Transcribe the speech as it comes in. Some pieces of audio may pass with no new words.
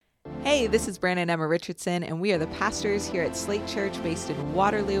Hey, this is Brandon and Emma Richardson, and we are the pastors here at Slate Church based in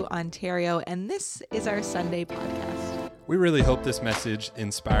Waterloo, Ontario, and this is our Sunday podcast. We really hope this message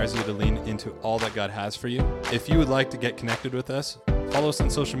inspires you to lean into all that God has for you. If you would like to get connected with us, follow us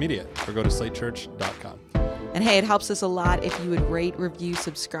on social media or go to slatechurch.com. And hey, it helps us a lot if you would rate, review,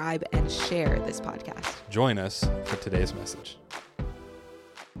 subscribe, and share this podcast. Join us for today's message.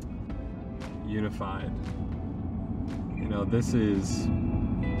 Unified. You know, this is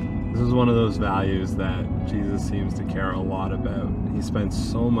one of those values that Jesus seems to care a lot about. He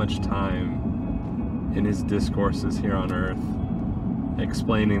spends so much time in his discourses here on earth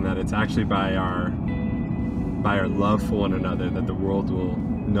explaining that it's actually by our love for one another that the world will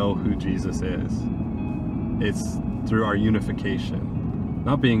know who Jesus is. It's through our unification,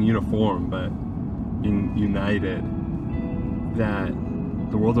 not being uniform, but being united, that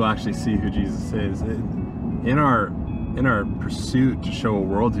the world will actually see who Jesus is. In our pursuit to show a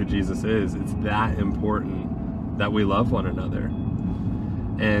world who Jesus is, it's that important that we love one another.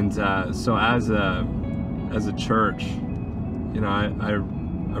 And so as a church, you know, I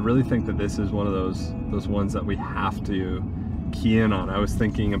really think that this is one of those ones that we have to key in on. I was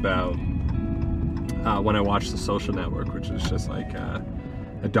thinking about when I watched The Social Network, which is just like a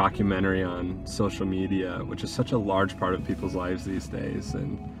documentary on social media, which is such a large part of people's lives these days.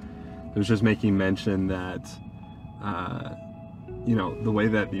 And it was just making mention that you know, the way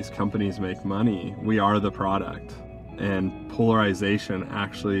that these companies make money, we are the product, and polarization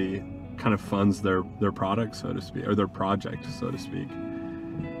actually kind of funds their product, so to speak, or their project, so to speak.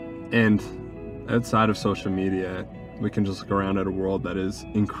 And outside of social media, we can just look around at a world that is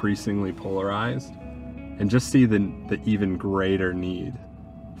increasingly polarized and just see the even greater need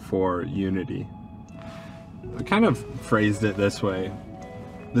for unity. I kind of phrased it this way: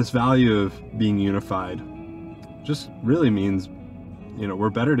 this value of being unified just really means, you know, we're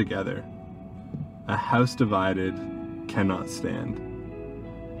better together. A house divided cannot stand.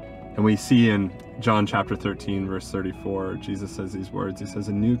 And we see in John chapter 13, verse 34, Jesus says these words. He says,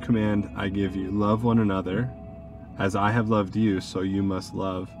 "A new command I give you, love one another. As I have loved you, so you must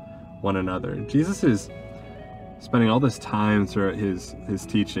love one another." Jesus is spending all this time throughout his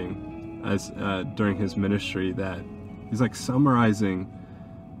teaching during his ministry, that he's like summarizing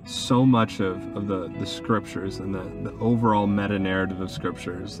so much of the scriptures and the overall meta-narrative of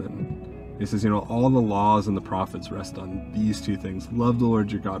scriptures. And he says, you know, all the laws and the prophets rest on these two things: love the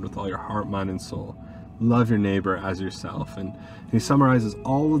Lord your God with all your heart, mind, and soul. Love your neighbor as yourself. And he summarizes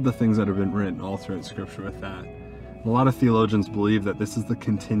all of the things that have been written all throughout scripture with that. And a lot of theologians believe that this is the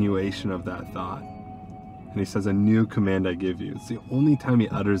continuation of that thought. And he says, "A new command I give you." It's the only time he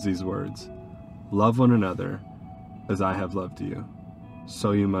utters these words: love one another as I have loved you,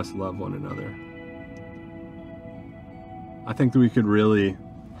 so you must love one another. I think that we could really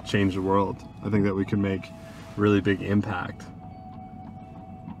change the world. I think that we could make really big impact.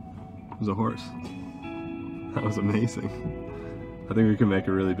 It was a horse. That was amazing. I think we can make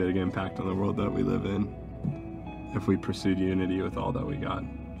a really big impact on the world that we live in if we pursued unity with all that we got.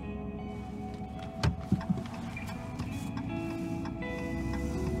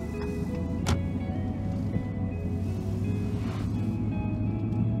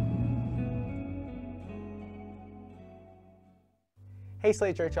 Hey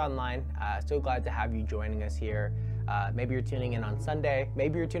Slate Church Online, so glad to have you joining us here. Maybe you're tuning in on Sunday,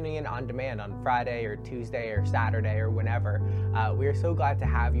 maybe you're tuning in on demand on Friday or Tuesday or Saturday or whenever. We are so glad to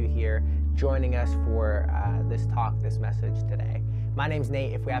have you here joining us for this message today. My name's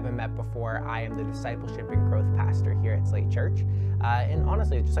Nate. If we haven't met before, I am the Discipleship and Growth Pastor here at Slate Church. And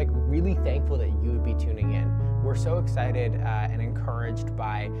honestly, just like really thankful that you would be tuning in. We're so excited and encouraged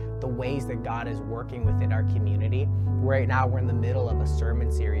by the ways that God is working within our community. Right now, we're in the middle of a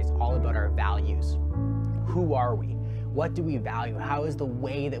sermon series all about our values. Who are we? What do we value? How is the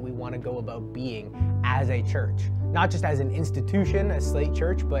way that we want to go about being as a church? Not just as an institution, as Slate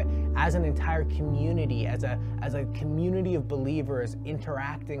Church, but as an entire community, as a community of believers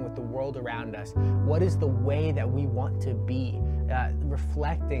interacting with the world around us. What is the way that we want to be,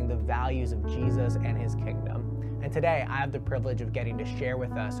 reflecting the values of Jesus and his kingdom? And today, I have the privilege of getting to share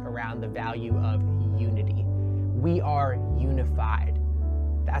with us around the value of unity. We are unified.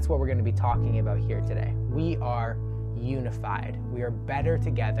 That's what we're going to be talking about here today. We are unified. We are better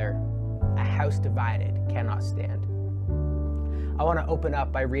together. A house divided cannot stand. I want to open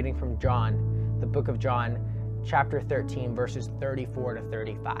up by reading from John, the book of John, chapter 13, verses 34 to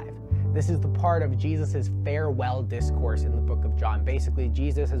 35. This is the part of Jesus' farewell discourse in the book of John. Basically,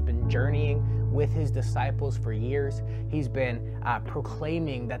 Jesus has been journeying with his disciples for years. He's been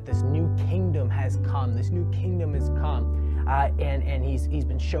proclaiming that this new kingdom has come. This new kingdom has come. and he's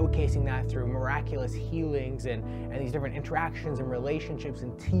been showcasing that through miraculous healings and these different interactions and relationships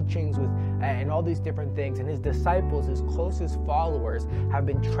and teachings with and all these different things. And his disciples, his closest followers, have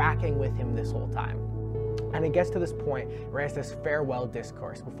been tracking with him this whole time. And it gets to this point where he has this farewell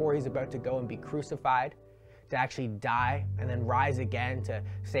discourse before he's about to go and be crucified, to actually die and then rise again to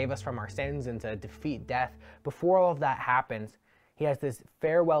save us from our sins and to defeat death. Before all of that happens, he has this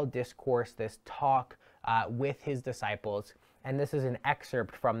farewell discourse, this talk with his disciples, and this is an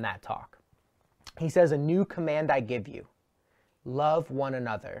excerpt from that talk. He says, "A new command I give you, love one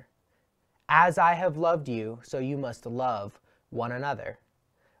another. As I have loved you, so you must love one another.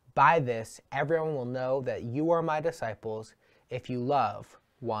 By this, everyone will know that you are my disciples if you love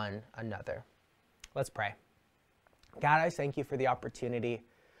one another." Let's pray. God, I thank you for the opportunity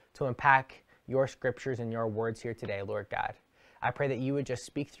to unpack your scriptures and your words here today, Lord God. I pray that you would just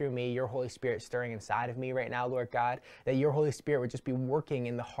speak through me, your Holy Spirit stirring inside of me right now, Lord God, that your Holy Spirit would just be working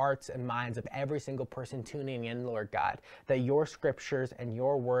in the hearts and minds of every single person tuning in, Lord God, that your scriptures and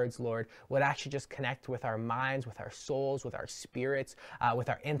your words, Lord, would actually just connect with our minds, with our souls, with our spirits, with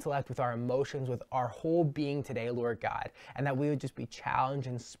our intellect, with our emotions, with our whole being today, Lord God, and that we would just be challenged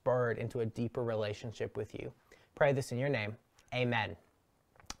and spurred into a deeper relationship with you. Pray this in your name. Amen.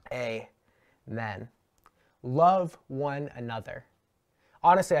 Amen. Love one another.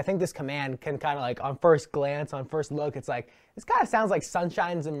 Honestly, I think this command can kind of like on first glance, on first look, it's like, this kind of sounds like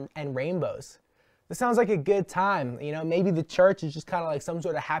sunshines and rainbows. This sounds like a good time. You know, maybe the church is just kind of like some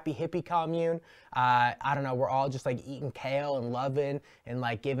sort of happy hippie commune. I don't know, we're all just like eating kale and loving and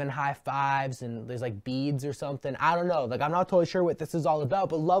like giving high fives and there's like beads or something. I don't know, like I'm not totally sure what this is all about,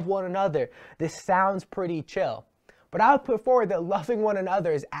 but love one another. This sounds pretty chill. But I would put forward that loving one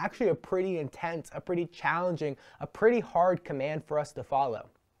another is actually a pretty intense, a pretty challenging, a pretty hard command for us to follow.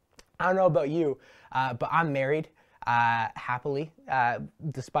 I don't know about you, but I'm married happily,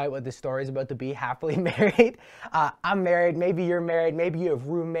 despite what this story is about to be, happily married. I'm married, maybe you're married, maybe you have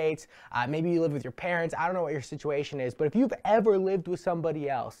roommates, maybe you live with your parents. I don't know what your situation is, but if you've ever lived with somebody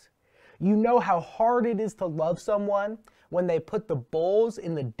else, you know how hard it is to love someone when they put the bowls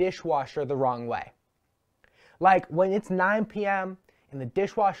in the dishwasher the wrong way. Like when it's 9 p.m. and the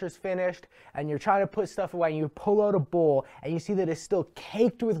dishwasher's finished and you're trying to put stuff away and you pull out a bowl and you see that it's still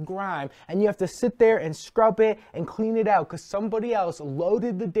caked with grime and you have to sit there and scrub it and clean it out because somebody else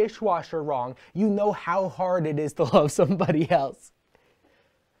loaded the dishwasher wrong. You know how hard it is to love somebody else.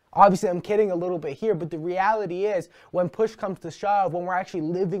 Obviously, I'm kidding a little bit here, but the reality is when push comes to shove, when we're actually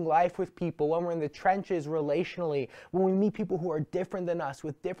living life with people, when we're in the trenches relationally, when we meet people who are different than us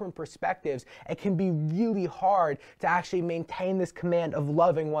with different perspectives, it can be really hard to actually maintain this command of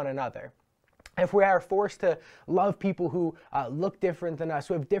loving one another. If we are forced to love people who look different than us,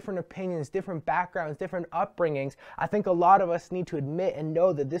 who have different opinions, different backgrounds, different upbringings, I think a lot of us need to admit and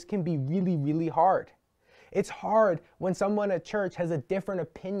know that this can be really, really hard. It's hard when someone at church has a different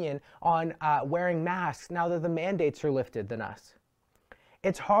opinion on wearing masks now that the mandates are lifted than us.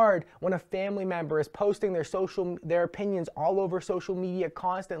 It's hard when a family member is posting their opinions all over social media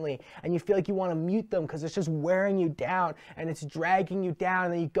constantly and you feel like you want to mute them because it's just wearing you down and it's dragging you down,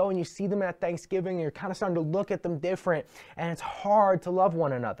 and then you go and you see them at Thanksgiving and you're kind of starting to look at them different, and it's hard to love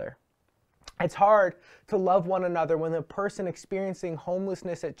one another. It's hard to love one another when the person experiencing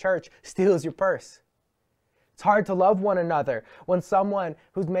homelessness at church steals your purse. It's hard to love one another when someone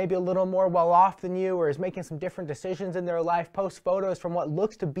who's maybe a little more well-off than you or is making some different decisions in their life posts photos from what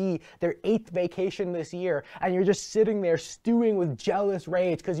looks to be their 8th vacation this year, and you're just sitting there stewing with jealous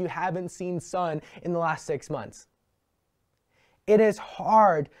rage because you haven't seen sun in the last 6 months. It is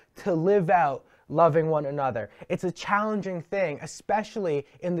hard to live out loving one another. It's a challenging thing, especially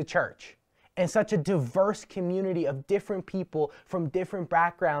in the church, and such a diverse community of different people from different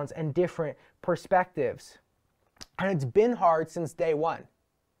backgrounds and different perspectives. And it's been hard since day one.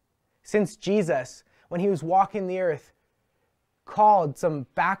 Since Jesus, when he was walking the earth, called some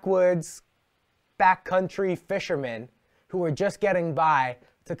backwoods, backcountry fishermen who were just getting by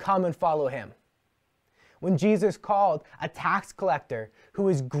to come and follow him. When Jesus called a tax collector who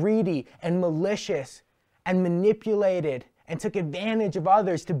was greedy and malicious and manipulated and took advantage of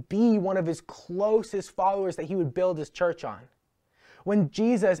others to be one of his closest followers that he would build his church on. When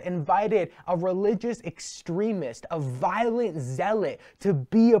Jesus invited a religious extremist, a violent zealot, to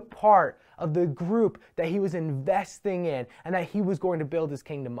be a part of the group that he was investing in and that he was going to build his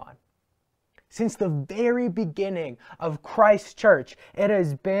kingdom on. Since the very beginning of Christ's church, it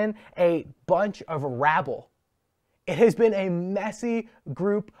has been a bunch of rabble. It has been a messy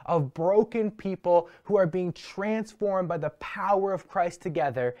group of broken people who are being transformed by the power of Christ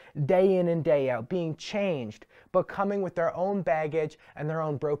together day in and day out, being changed, but coming with their own baggage and their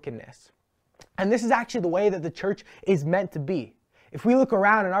own brokenness. And this is actually the way that the church is meant to be. If we look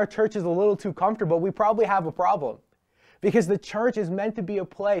around and our church is a little too comfortable, we probably have a problem. Because the church is meant to be a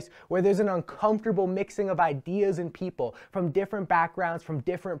place where there's an uncomfortable mixing of ideas and people from different backgrounds, from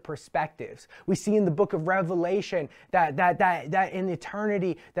different perspectives. We see in the book of Revelation that in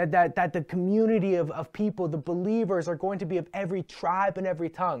eternity, that the community of people, the believers, are going to be of every tribe and every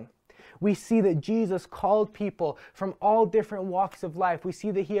tongue. We see that Jesus called people from all different walks of life. We see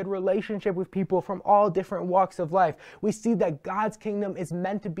that he had relationship with people from all different walks of life. We see that God's kingdom is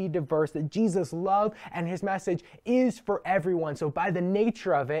meant to be diverse, that Jesus' love and his message is for everyone. So by the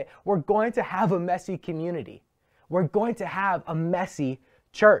nature of it, we're going to have a messy community. We're going to have a messy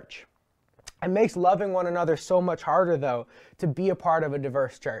church. It makes loving one another so much harder, though, to be a part of a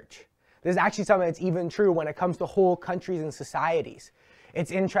diverse church. There's actually something that's even true when it comes to whole countries and societies.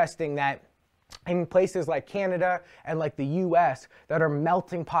 It's interesting that in places like Canada and like the US that are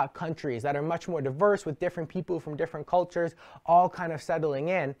melting pot countries, that are much more diverse with different people from different cultures, all kind of settling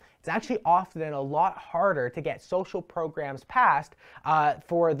in, it's actually often a lot harder to get social programs passed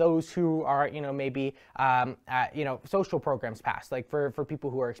for those who are, maybe, social programs passed, like for people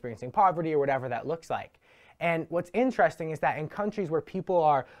who are experiencing poverty or whatever that looks like. And what's interesting is that in countries where people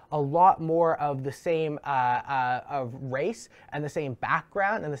are a lot more of the same of race and the same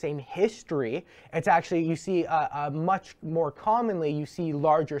background and the same history, it's actually, you see much more commonly, you see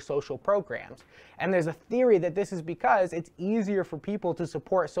larger social programs. And there's a theory that this is because it's easier for people to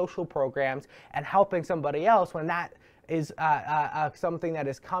support social programs and helping somebody else when that is something that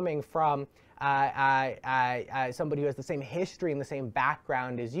is coming from somebody who has the same history and the same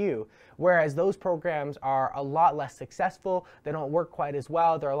background as you. Whereas those programs are a lot less successful, they don't work quite as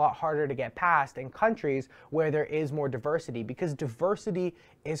well, they're a lot harder to get past in countries where there is more diversity, because diversity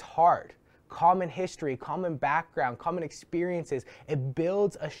is hard. Common history, common background, common experiences, it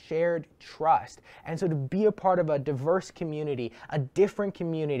builds a shared trust. And so to be a part of a diverse community, a different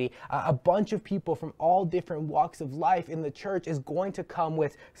community, a bunch of people from all different walks of life in the church is going to come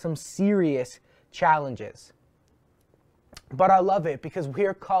with some serious challenges. But I love it because we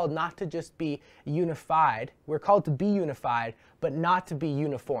are called not to just be unified. We're called to be unified, but not to be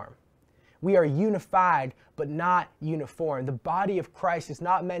uniform. We are unified, but not uniform. The body of Christ is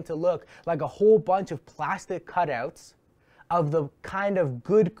not meant to look like a whole bunch of plastic cutouts of the kind of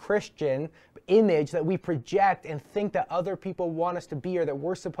good Christian image that we project and think that other people want us to be or that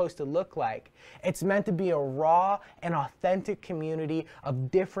we're supposed to look like. It's meant to be a raw and authentic community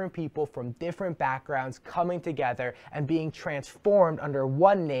of different people from different backgrounds coming together and being transformed under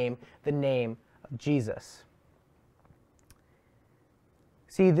one name, the name of Jesus.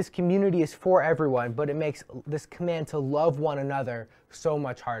 See, this community is for everyone, but it makes this command to love one another so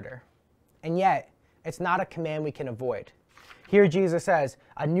much harder. And yet, it's not a command we can avoid. Here Jesus says,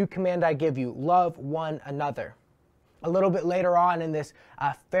 "A new command I give you, love one another." A little bit later on in this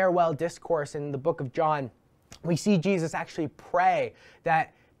farewell discourse in the book of John, we see Jesus actually pray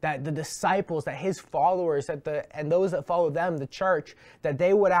that the disciples, that his followers, and those that follow them, the church, that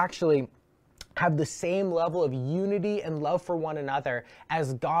they would actually have the same level of unity and love for one another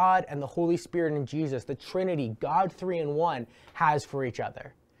as God and the Holy Spirit and Jesus, the Trinity, God 3 in 1, has for each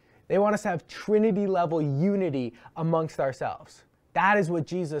other. They want us to have Trinity level unity amongst ourselves. That is what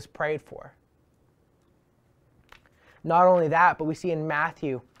Jesus prayed for. Not only that, but we see in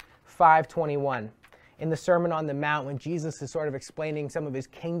Matthew 5:21, in the Sermon on the Mount, when Jesus is sort of explaining some of his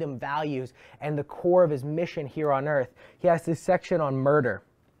kingdom values and the core of his mission here on earth, he has this section on murder.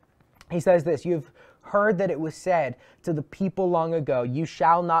 He says this, "You've heard that it was said to the people long ago, 'You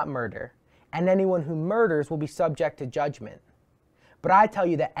shall not murder,' and anyone who murders will be subject to judgment. But I tell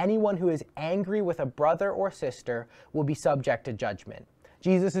you that anyone who is angry with a brother or sister will be subject to judgment."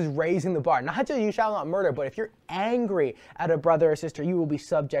 Jesus is raising the bar. Not just you shall not murder, but if you're angry at a brother or sister, you will be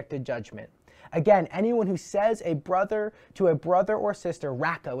subject to judgment. Again, anyone who says to a brother or sister,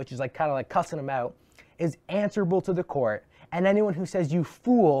 raka, which is kind of like cussing them out, is answerable to the court. And anyone who says you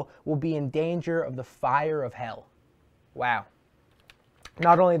fool will be in danger of the fire of hell. Wow.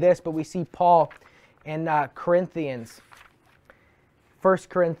 Not only this, but we see Paul in Corinthians, 1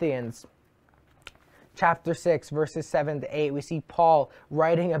 Corinthians chapter 6, verses 7 to 8. We see Paul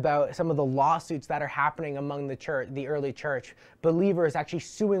writing about some of the lawsuits that are happening among the church, the early church. Believers actually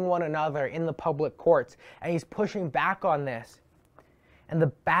suing one another in the public courts. And he's pushing back on this and the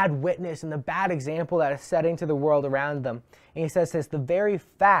bad witness and the bad example that is setting to the world around them. And he says this, "The very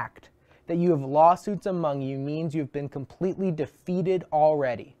fact that you have lawsuits among you means you've been completely defeated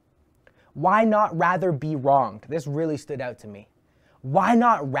already. Why not rather be wronged? This really stood out to me. Why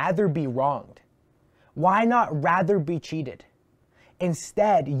not rather be wronged? Why not rather be cheated?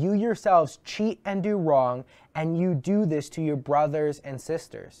 Instead, you yourselves cheat and do wrong, and you do this to your brothers and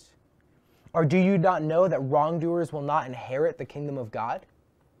sisters. Or do you not know that wrongdoers will not inherit the kingdom of God?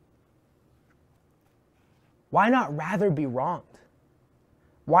 Why not rather be wronged?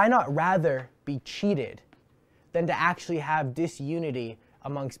 Why not rather be cheated than to actually have disunity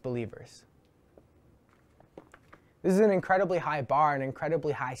amongst believers? This is an incredibly high bar, an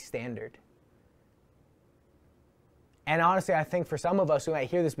incredibly high standard. And honestly, I think for some of us who might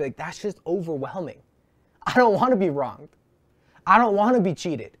hear this, be like, that's just overwhelming. I don't want to be wronged. I don't want to be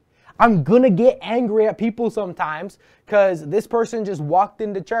cheated. I'm going to get angry at people sometimes because this person just walked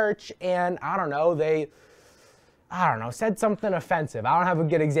into church and they said something offensive. I don't have a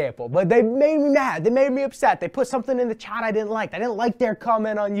good example, but they made me mad. They made me upset. They put something in the chat I didn't like. I didn't like their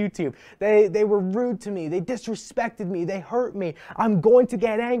comment on YouTube. They were rude to me. They disrespected me. They hurt me. I'm going to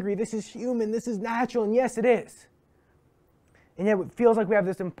get angry. This is human. This is natural. And yes, it is. And yet it feels like we have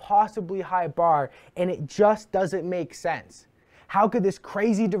this impossibly high bar, and it just doesn't make sense. How could this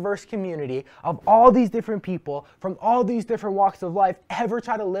crazy diverse community of all these different people from all these different walks of life ever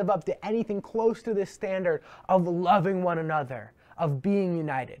try to live up to anything close to this standard of loving one another, of being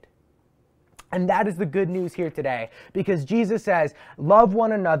united? And that is the good news here today, because Jesus says, love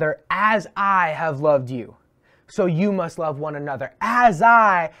one another as I have loved you. So you must love one another as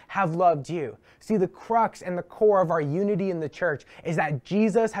I have loved you. See, the crux and the core of our unity in the church is that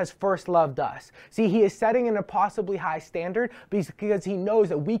Jesus has first loved us. See, he is setting an impossibly high standard because he knows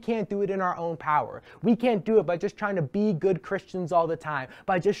that we can't do it in our own power. We can't do it by just trying to be good Christians all the time,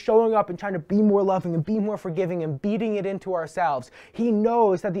 by just showing up and trying to be more loving and be more forgiving and beating it into ourselves. He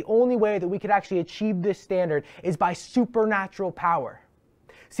knows that the only way that we could actually achieve this standard is by supernatural power.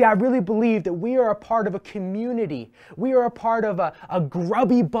 See, I really believe that we are a part of a community. We are a part of a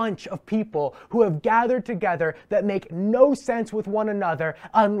grubby bunch of people who have gathered together that make no sense with one another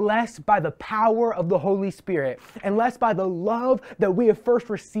unless by the power of the Holy Spirit, unless by the love that we have first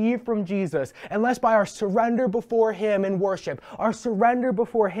received from Jesus, unless by our surrender before him in worship, our surrender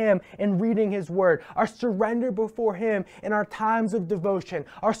before him in reading his word, our surrender before him in our times of devotion,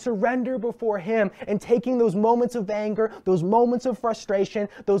 our surrender before him in taking those moments of anger, those moments of frustration,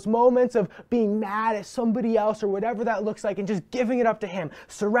 those moments of being mad at somebody else or whatever that looks like, and just giving it up to him,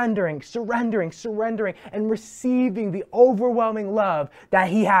 surrendering, and receiving the overwhelming love that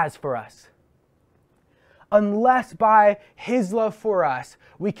he has for us. Unless by his love for us,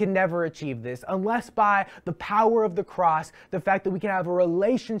 we can never achieve this. Unless by the power of the cross, the fact that we can have a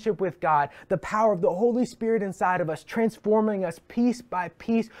relationship with God, the power of the Holy Spirit inside of us, transforming us piece by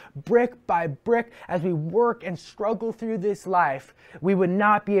piece, brick by brick, as we work and struggle through this life, we would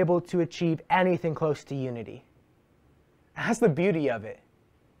not be able to achieve anything close to unity. That's the beauty of it.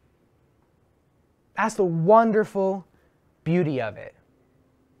 That's the wonderful beauty of it.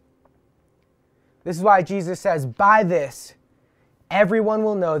 This is why Jesus says, by this, everyone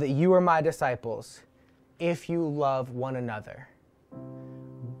will know that you are my disciples if you love one another.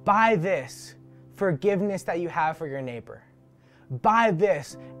 By this, forgiveness that you have for your neighbor. By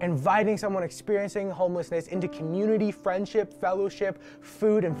this, inviting someone experiencing homelessness into community, friendship, fellowship,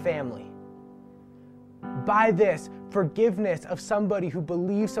 food, and family. By this, forgiveness of somebody who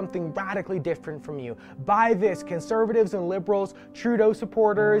believes something radically different from you. By this, conservatives and liberals, Trudeau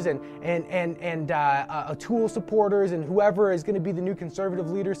supporters and Tool supporters, and whoever is going to be the new conservative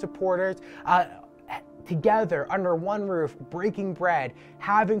leader supporters, together under one roof, breaking bread,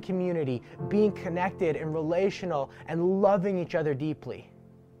 having community, being connected and relational, and loving each other deeply.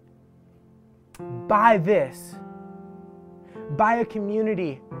 By this, by a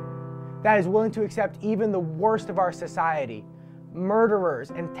community that is willing to accept even the worst of our society, murderers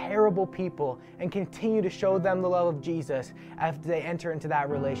and terrible people, and continue to show them the love of Jesus as they enter into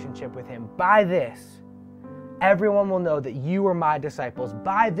that relationship with him. By this, everyone will know that you are my disciples.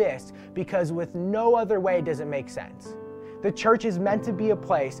 By this, because with no other way does it make sense. The church is meant to be a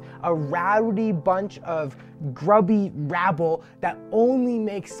place, a rowdy bunch of grubby rabble that only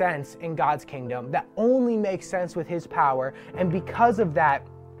makes sense in God's kingdom, that only makes sense with his power, and because of that,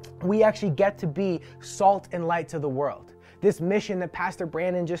 we actually get to be salt and light to the world. This mission that Pastor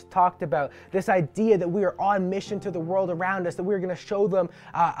Brandon just talked about, this idea that we are on mission to the world around us, that we're going to show them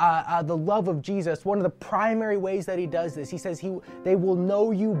the love of Jesus. One of the primary ways that he does this, he says they will know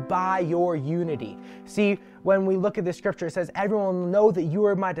you by your unity. See, When we look at the scripture, it says, everyone will know that you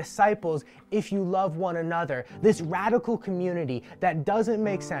are my disciples if you love one another. This radical community that doesn't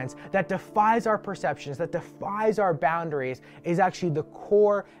make sense, that defies our perceptions, that defies our boundaries, is actually the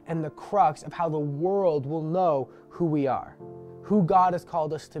core and the crux of how the world will know who we are, who God has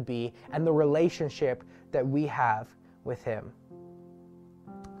called us to be, and the relationship that we have with him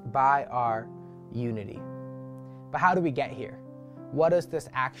by our unity. But how do we get here? What does this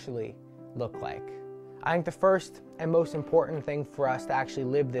actually look like? I think the first and most important thing for us to actually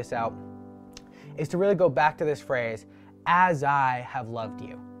live this out is to really go back to this phrase, as I have loved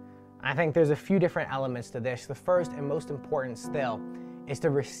you. I think there's a few different elements to this. The first and most important still is to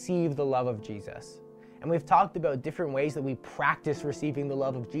receive the love of Jesus. And we've talked about different ways that we practice receiving the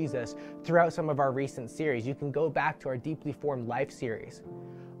love of Jesus throughout some of our recent series. You can go back to our Deeply Formed Life series.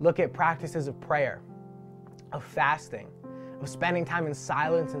 Look at practices of prayer, of fasting, of spending time in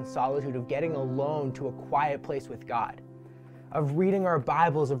silence and solitude, of getting alone to a quiet place with God, of reading our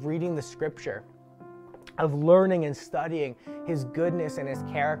Bibles, of reading the scripture, of learning and studying his goodness and his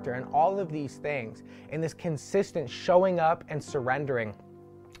character, and all of these things in this consistent showing up and surrendering,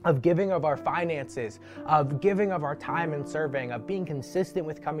 of giving of our finances, of giving of our time and serving, of being consistent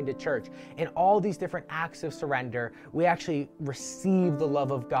with coming to church. In all these different acts of surrender, we actually receive the love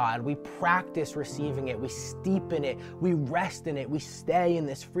of God. We practice receiving it. We steep in it. We rest in it. We stay in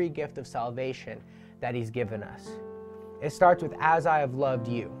this free gift of salvation that he's given us. It starts with, as I have loved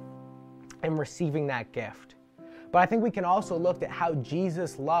you, and receiving that gift. But I think we can also look at how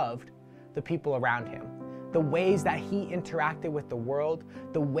Jesus loved the people around him, the ways that he interacted with the world,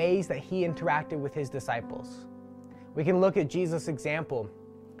 the ways that he interacted with his disciples. We can look at Jesus' example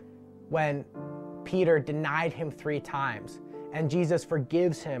when Peter denied him 3 times, and Jesus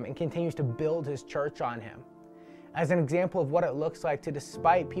forgives him and continues to build his church on him, as an example of what it looks like to,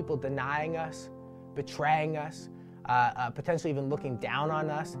 despite people denying us, betraying us, potentially even looking down on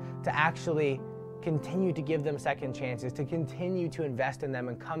us, to actually continue to give them second chances, to continue to invest in them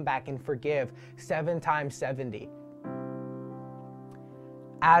and come back and forgive 7 times 70.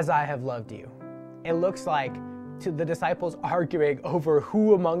 As I have loved you. It looks like to the disciples arguing over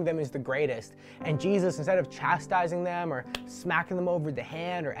who among them is the greatest. And Jesus, instead of chastising them or smacking them over the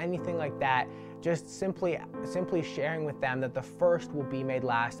hand or anything like that, just simply sharing with them that the first will be made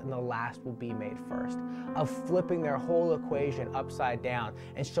last and the last will be made first, of flipping their whole equation upside down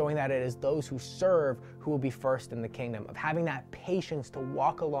and showing that it is those who serve who will be first in the kingdom, of having that patience to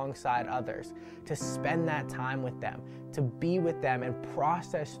walk alongside others, to spend that time with them, to be with them and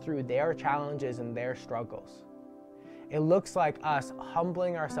process through their challenges and their struggles. It looks like us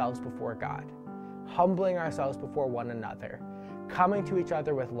humbling ourselves before God, humbling ourselves before one another, coming to each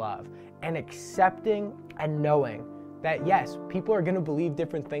other with love, and accepting and knowing that yes, people are going to believe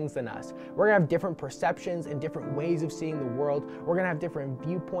different things than us. We're going to have different perceptions and different ways of seeing the world. We're going to have different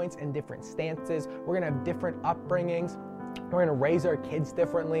viewpoints and different stances. We're going to have different upbringings. We're going to raise our kids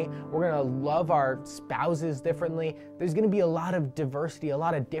differently. We're going to love our spouses differently. There's going to be a lot of diversity, a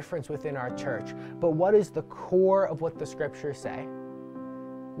lot of difference within our church. But what is the core of what the scriptures say?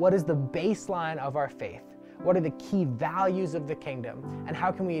 What is the baseline of our faith? What are the key values of the kingdom? And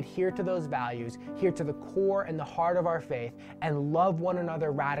how can we adhere to those values, adhere to the core and the heart of our faith, and love one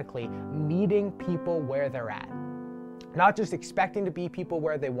another radically, meeting people where they're at? Not just expecting to be people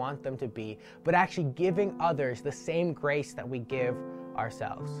where they want them to be, but actually giving others the same grace that we give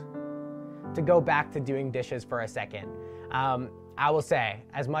ourselves. To go back to doing dishes for a second, I will say,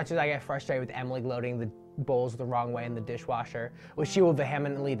 as much as I get frustrated with Emily loading the bowls the wrong way in the dishwasher, which she will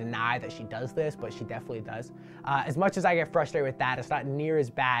vehemently deny that she does this, but she definitely does. As much as I get frustrated with that, it's not near as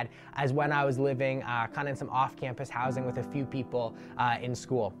bad as when I was living kind of in some off-campus housing with a few people in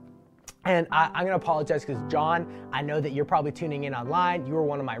school. And I'm going to apologize because, John, I know that you're probably tuning in online. You were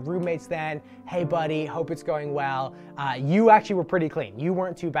one of my roommates then. Hey, buddy, hope it's going well. You actually were pretty clean. You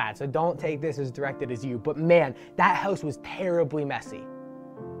weren't too bad, so don't take this as directed as you. But man, that house was terribly messy.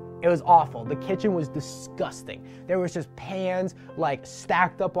 It was awful. The kitchen was disgusting. There was just pans like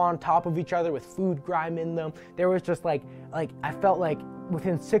stacked up on top of each other with food grime in them. There was just like I felt like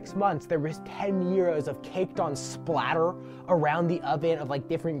within 6 months there was 10 years of caked on splatter around the oven of like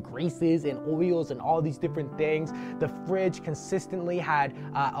different greases and oils and all these different things. The fridge consistently had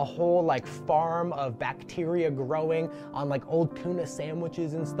a whole like farm of bacteria growing on like old tuna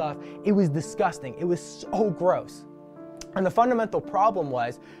sandwiches and stuff. It was disgusting. It was so gross. And the fundamental problem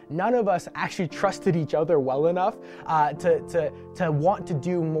was none of us actually trusted each other well enough to want to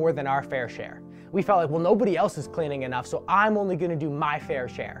do more than our fair share. We felt like, well, nobody else is cleaning enough, so I'm only going to do my fair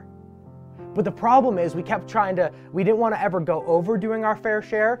share. But the problem is we didn't want to ever go over doing our fair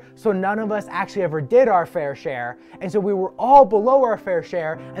share, so none of us actually ever did our fair share. And so we were all below our fair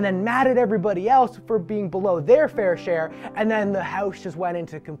share and then mad at everybody else for being below their fair share, and then the house just went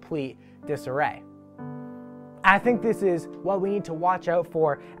into complete disarray. I think this is what we need to watch out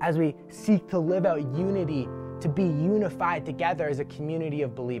for as we seek to live out unity, to be unified together as a community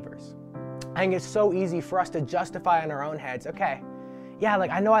of believers. I think it's so easy for us to justify in our own heads, okay, yeah,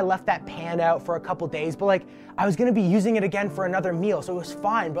 like I know I left that pan out for a couple days, but like I was gonna be using it again for another meal, so it was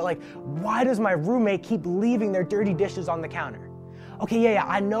fine. But like, why does my roommate keep leaving their dirty dishes on the counter? Okay, yeah,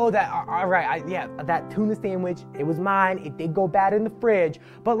 I know that, all right, that tuna sandwich, it was mine, it did go bad in the fridge,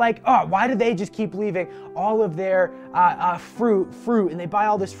 but like, why do they just keep leaving all of their fruit, and they buy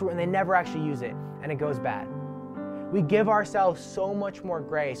all this fruit and they never actually use it, and it goes bad? We give ourselves so much more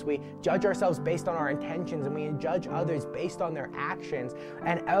grace. We judge ourselves based on our intentions, and we judge others based on their actions.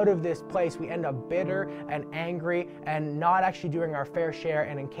 And out of this place, we end up bitter and angry and not actually doing our fair share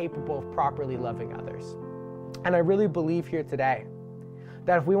and incapable of properly loving others. And I really believe here today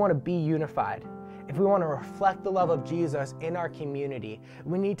that if we want to be unified, if we want to reflect the love of Jesus in our community,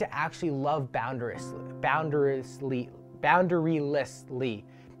 we need to actually love boundarylessly.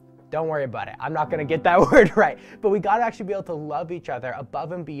 Don't worry about it. I'm not going to get that word right. But we got to actually be able to love each other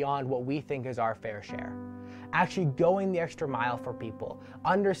above and beyond what we think is our fair share. Actually going the extra mile for people.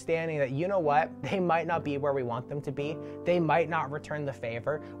 Understanding that, you know what? They might not be where we want them to be. They might not return the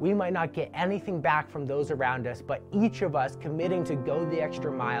favor. We might not get anything back from those around us. But each of us committing to go the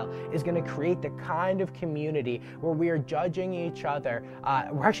extra mile is going to create the kind of community where we are judging each other.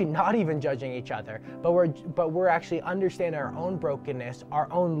 We're actually not even judging each other, but we're actually understanding our own brokenness,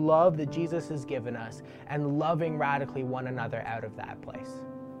 our own love that Jesus has given us, and loving radically one another out of that place.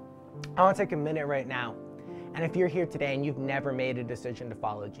 I want to take a minute right now. And if you're here today and you've never made a decision to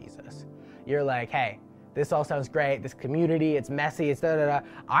follow Jesus, you're like, hey, this all sounds great, this community, it's messy, it's da-da-da.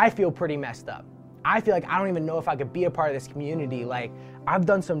 I feel pretty messed up. I feel like I don't even know if I could be a part of this community. Like, I've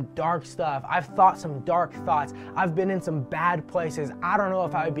done some dark stuff. I've thought some dark thoughts. I've been in some bad places. I don't know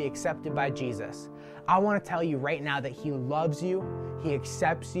if I would be accepted by Jesus. I want to tell you right now that he loves you, he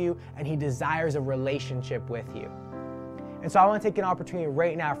accepts you, and he desires a relationship with you. And so I want to take an opportunity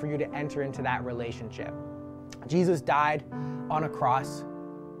right now for you to enter into that relationship. Jesus died on a cross.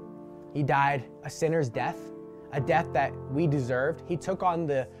 He died a sinner's death, a death that we deserved. He took on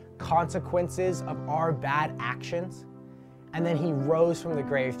the consequences of our bad actions, and then he rose from the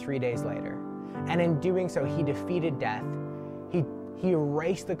grave 3 days later. And in doing so, he defeated death. He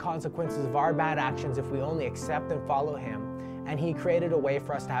erased the consequences of our bad actions if we only accept and follow him, and he created a way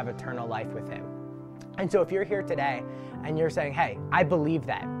for us to have eternal life with him. And so if you're here today and you're saying, hey, I believe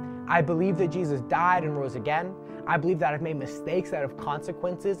that. I believe that Jesus died and rose again. I believe that I've made mistakes that have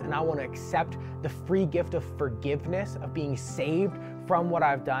consequences, and I want to accept the free gift of forgiveness, of being saved from what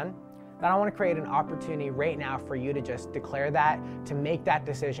I've done. Then I want to create an opportunity right now for you to just declare that, to make that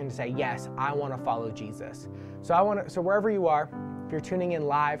decision to say, yes, I want to follow Jesus. So wherever you are, if you're tuning in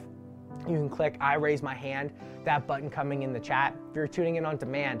live, you can click I raise my hand, that button coming in the chat. If you're tuning in on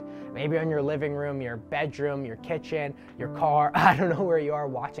demand, maybe in your living room, your bedroom, your kitchen, your car, I don't know where you are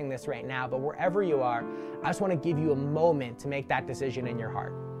watching this right now, but wherever you are, I just want to give you a moment to make that decision in your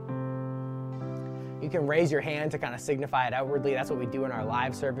heart. You can raise your hand to kind of signify it outwardly. That's what we do in our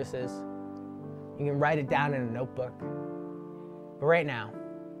live services. You can write it down in a notebook. But right now,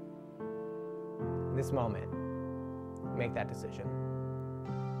 in this moment, make that decision.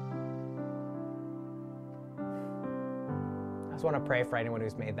 I just want to pray for anyone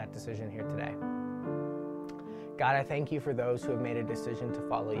who's made that decision here today. God, I thank you for those who have made a decision to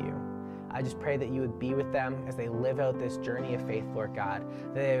follow you. I just pray that you would be with them as they live out this journey of faith, Lord God,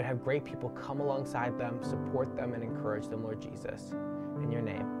 that they would have great people come alongside them, support them, and encourage them, Lord Jesus. In your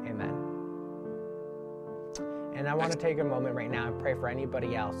name, amen. And I want to take a moment right now and pray for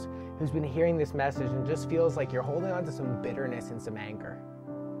anybody else who's been hearing this message and just feels like you're holding on to some bitterness and some anger,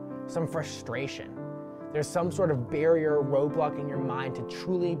 some frustration. There's some sort of barrier or roadblock in your mind to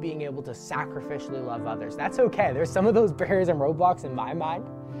truly being able to sacrificially love others. That's okay. There's some of those barriers and roadblocks in my mind.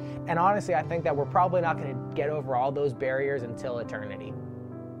 And honestly, I think that we're probably not going to get over all those barriers until eternity.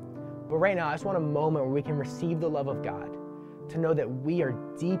 But right now, I just want a moment where we can receive the love of God, to know that we are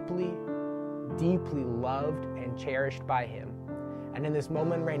deeply, deeply loved and cherished by him. And in this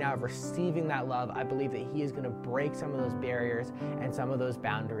moment right now of receiving that love, I believe that he is going to break some of those barriers and some of those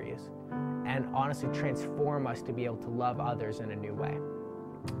boundaries, and honestly transform us to be able to love others in a new way.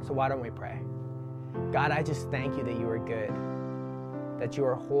 So why don't we pray? God, I just thank you that you are good, that you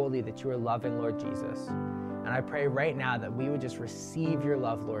are holy, that you are loving, Lord Jesus. And I pray right now that we would just receive your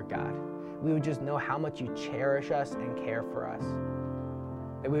love, Lord God. we would just know how much you cherish us and care for us.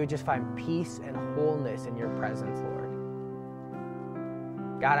 That we would just find peace and wholeness in your presence, Lord.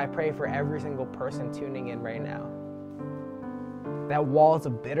 God, I pray for every single person tuning in right now, that walls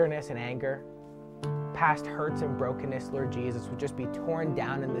of bitterness and anger, past hurts and brokenness, Lord Jesus, would just be torn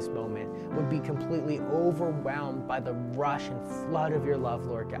down in this moment, would be completely overwhelmed by the rush and flood of your love,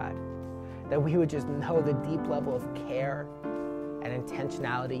 Lord God. That we would just know the deep level of care and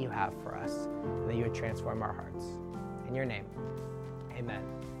intentionality you have for us, and that you would transform our hearts. In your name, amen.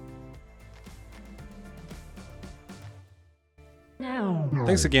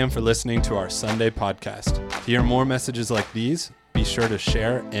 Thanks again for listening to our Sunday podcast. To hear more messages like these, be sure to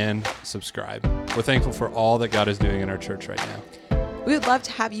share and subscribe. We're thankful for all that God is doing in our church right now. We would love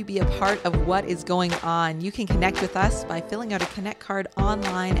to have you be a part of what is going on. You can connect with us by filling out a Connect card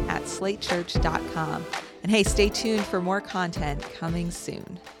online at slatechurch.com. And hey, stay tuned for more content coming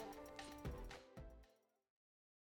soon.